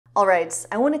Alright,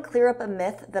 I want to clear up a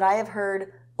myth that I have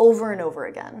heard over and over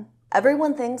again.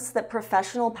 Everyone thinks that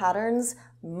professional patterns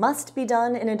must be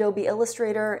done in Adobe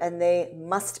Illustrator and they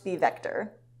must be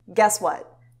vector. Guess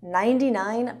what?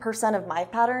 99% of my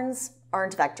patterns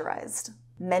aren't vectorized.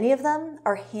 Many of them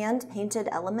are hand-painted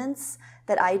elements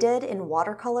that I did in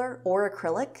watercolor or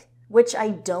acrylic, which I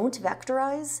don't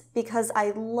vectorize because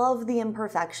I love the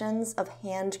imperfections of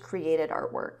hand-created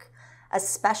artwork,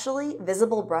 especially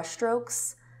visible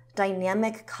brushstrokes,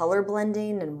 dynamic color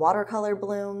blending and watercolor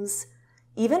blooms,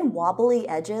 even wobbly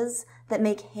edges that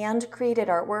make hand-created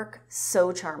artwork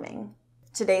so charming.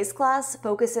 Today's class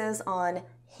focuses on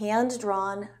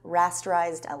hand-drawn,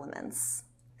 rasterized elements.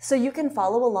 So you can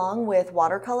follow along with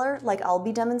watercolor like I'll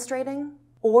be demonstrating,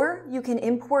 or you can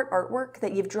import artwork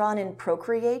that you've drawn in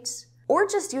Procreate, or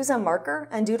just use a marker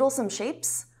and doodle some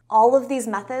shapes. All of these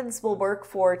methods will work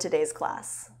for today's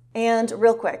class. And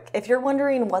real quick, if you're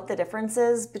wondering what the difference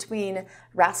is between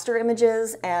raster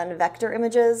images and vector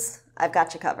images, I've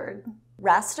got you covered.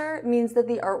 Raster means that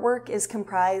the artwork is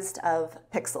comprised of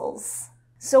pixels.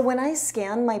 So when I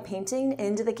scan my painting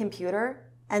into the computer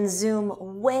and zoom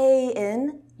way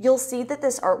in, you'll see that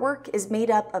this artwork is made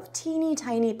up of teeny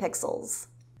tiny pixels.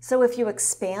 So if you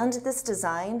expand this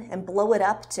design and blow it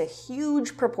up to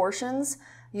huge proportions,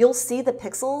 you'll see the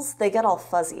pixels, they get all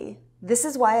fuzzy. This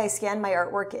is why I scan my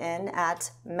artwork in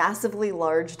at massively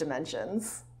large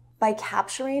dimensions. By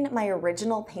capturing my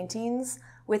original paintings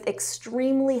with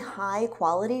extremely high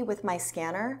quality with my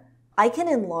scanner, I can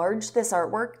enlarge this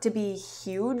artwork to be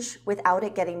huge without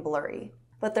it getting blurry.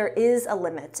 But there is a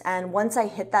limit, and once I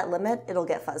hit that limit, it'll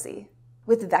get fuzzy.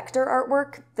 With vector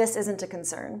artwork, this isn't a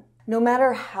concern. No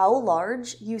matter how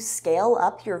large you scale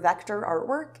up your vector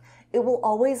artwork, it will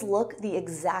always look the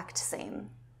exact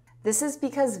same. This is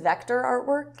because vector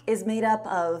artwork is made up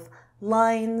of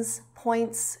lines,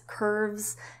 points,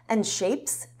 curves, and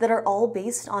shapes that are all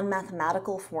based on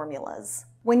mathematical formulas.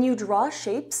 When you draw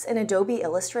shapes in Adobe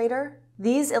Illustrator,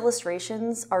 these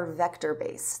illustrations are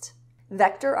vector-based.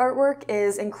 Vector artwork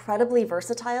is incredibly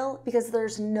versatile because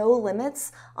there's no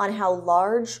limits on how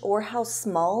large or how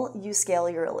small you scale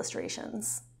your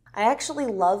illustrations. I actually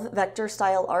love vector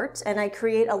style art, and I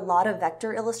create a lot of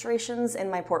vector illustrations in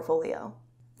my portfolio.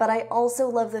 But I also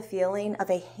love the feeling of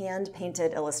a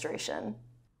hand-painted illustration.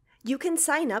 You can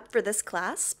sign up for this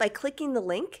class by clicking the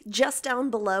link just down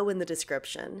below in the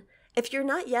description. If you're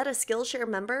not yet a Skillshare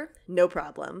member, no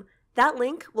problem. That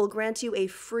link will grant you a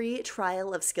free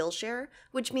trial of Skillshare,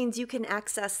 which means you can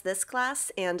access this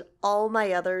class and all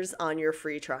my others on your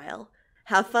free trial.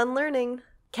 Have fun learning!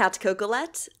 Cat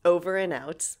Cocolette, over and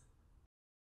out.